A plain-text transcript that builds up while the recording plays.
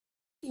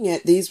Looking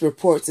at these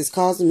reports is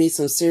causing me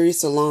some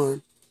serious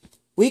alarm.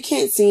 We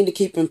can't seem to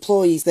keep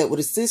employees that would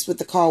assist with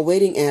the call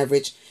waiting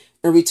average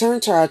and return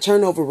to our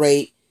turnover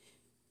rate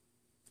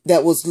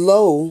that was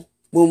low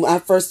when I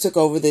first took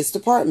over this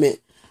department.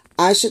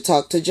 I should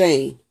talk to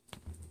Jane.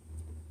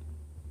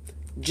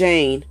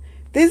 Jane,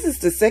 this is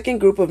the second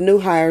group of new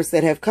hires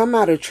that have come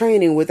out of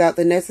training without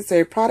the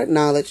necessary product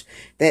knowledge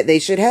that they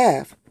should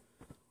have.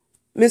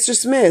 Mr.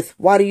 Smith,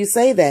 why do you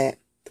say that?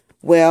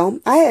 Well,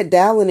 I had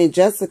Dallin and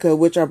Jessica,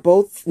 which are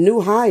both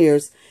new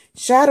hires,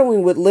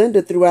 shadowing with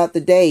Linda throughout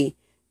the day,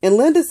 and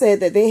Linda said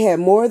that they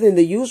had more than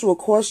the usual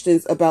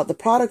questions about the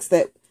products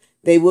that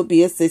they would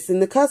be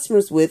assisting the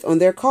customers with on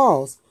their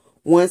calls,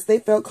 once they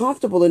felt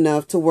comfortable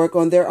enough to work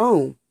on their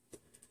own.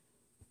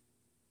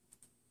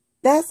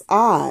 That's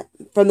odd.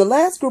 From the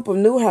last group of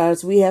new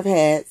hires we have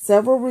had,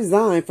 several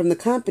resigned from the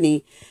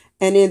company,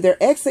 and in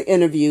their exit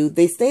interview,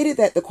 they stated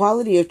that the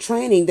quality of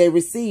training they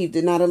received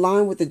did not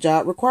align with the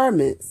job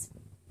requirements.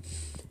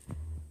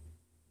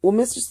 Well,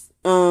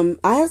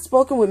 I have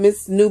spoken with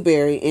Miss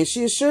Newberry, and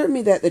she assured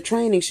me that the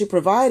training she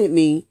provided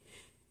me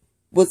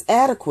was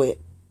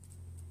adequate.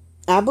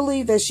 I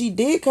believe that she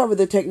did cover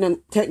the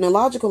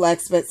technological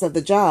aspects of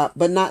the job,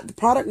 but not the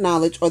product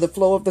knowledge or the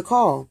flow of the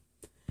call.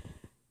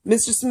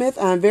 Mr. Smith,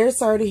 I am very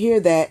sorry to hear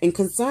that and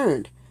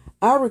concerned.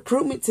 Our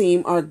recruitment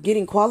team are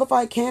getting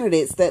qualified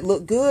candidates that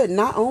look good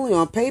not only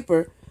on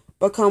paper,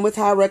 but come with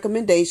high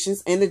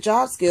recommendations and the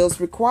job skills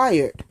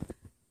required.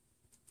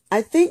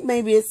 I think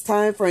maybe it's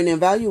time for an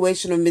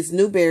evaluation of Ms.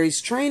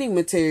 Newberry's training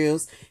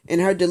materials and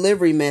her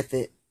delivery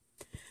method.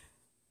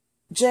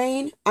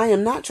 Jane, I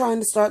am not trying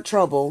to start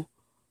trouble,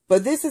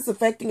 but this is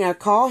affecting our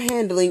call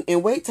handling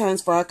and wait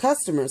times for our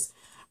customers.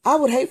 I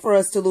would hate for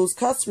us to lose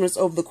customers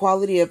over the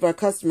quality of our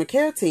customer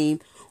care team,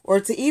 or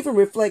to even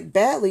reflect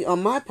badly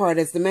on my part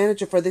as the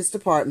manager for this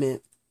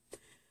department.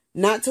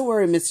 Not to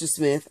worry, Mr.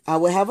 Smith. I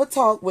will have a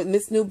talk with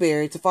Miss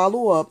Newberry to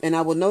follow up, and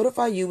I will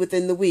notify you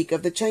within the week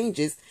of the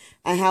changes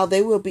and how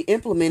they will be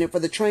implemented for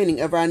the training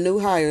of our new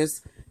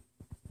hires